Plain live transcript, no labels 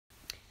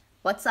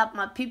What's up,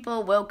 my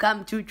people?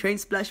 Welcome to Train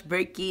Splash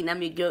Breaking.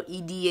 I'm your girl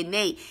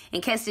EDNA. In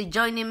case you're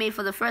joining me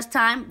for the first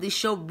time, this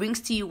show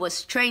brings to you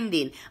what's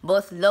trending,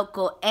 both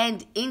local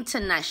and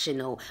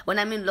international. When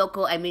I mean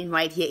local, I mean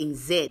right here in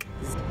Z.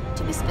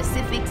 To be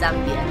specific,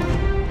 Zambia.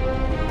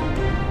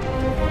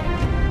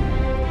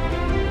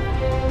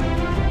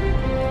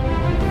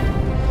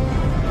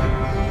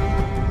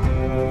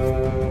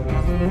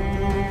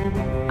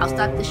 I'll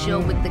start the show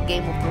with the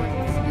Game of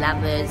Thrones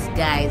lovers,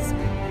 guys.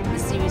 The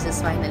series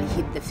has finally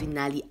hit the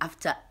finale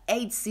after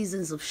 8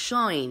 seasons of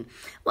showing.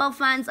 Well,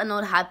 fans are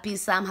not happy.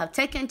 Some have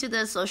taken to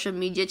their social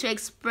media to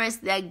express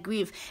their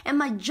grief, and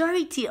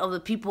majority of the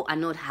people are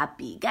not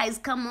happy. Guys,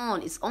 come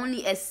on, it's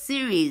only a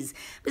series.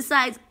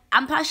 Besides,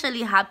 I'm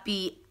partially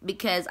happy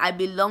because I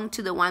belong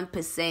to the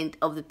 1%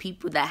 of the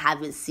people that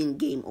haven't seen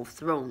Game of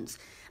Thrones.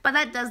 But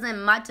that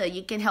doesn't matter.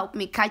 You can help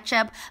me catch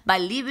up by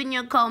leaving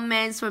your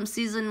comments from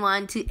season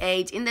 1 to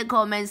 8 in the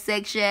comment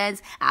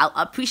sections. I'll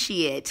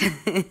appreciate.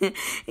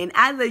 In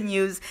other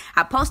news,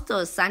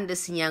 Apostle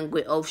Sanders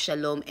Nyangwe of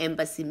Shalom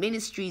Embassy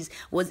Ministries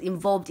was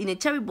involved in a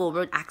terrible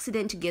road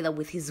accident together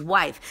with his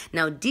wife.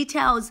 Now,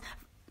 details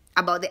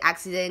about the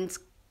accident,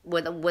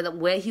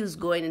 where he was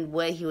going and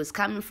where he was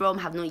coming from,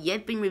 have not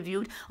yet been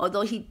reviewed,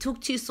 although he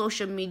took to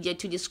social media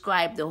to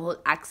describe the whole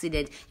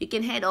accident. You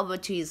can head over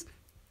to his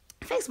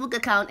Facebook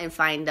account and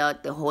find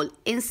out the whole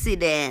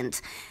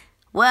incident.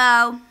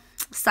 Well,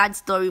 sad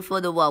story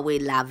for the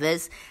Huawei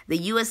lovers. The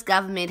US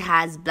government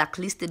has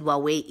blacklisted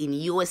Huawei in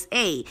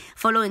USA.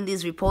 Following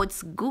these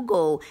reports,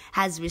 Google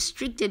has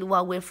restricted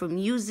Huawei from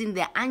using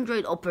their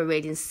Android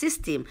operating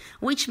system,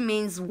 which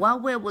means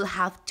Huawei will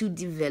have to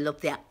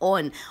develop their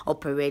own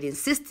operating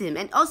system.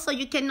 And also,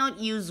 you cannot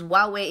use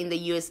Huawei in the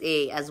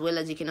USA, as well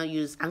as you cannot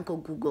use Uncle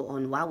Google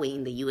on Huawei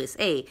in the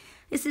USA.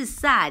 This is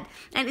sad.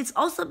 And it's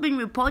also been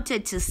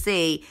reported to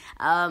say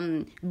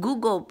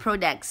Google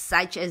products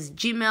such as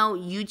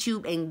Gmail,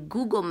 YouTube, and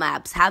Google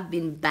Maps have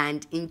been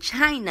banned in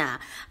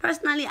China.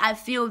 Personally, I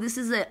feel this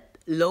is a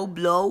low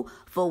blow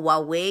for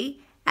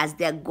Huawei, as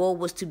their goal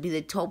was to be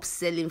the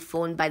top-selling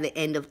phone by the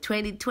end of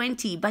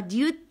 2020. But do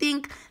you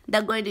think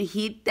they're going to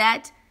hit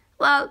that?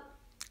 Well,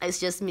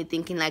 it's just me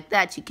thinking like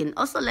that. You can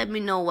also let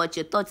me know what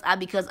your thoughts are,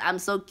 because I'm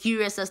so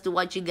curious as to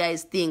what you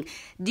guys think.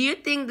 Do you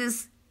think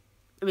this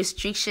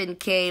restriction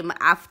came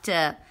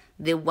after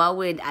the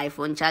Huawei and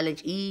iPhone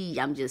challenge?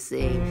 I'm just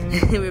saying.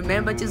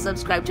 Remember to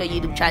subscribe to our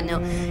YouTube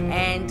channel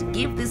and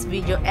give this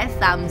video a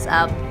thumbs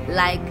up,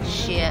 like,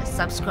 share,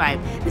 subscribe.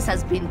 This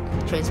has been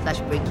Train Splash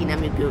Breaking.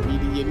 I'm your girl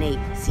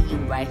EDNA. See you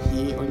right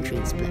here on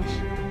Train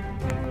Splash.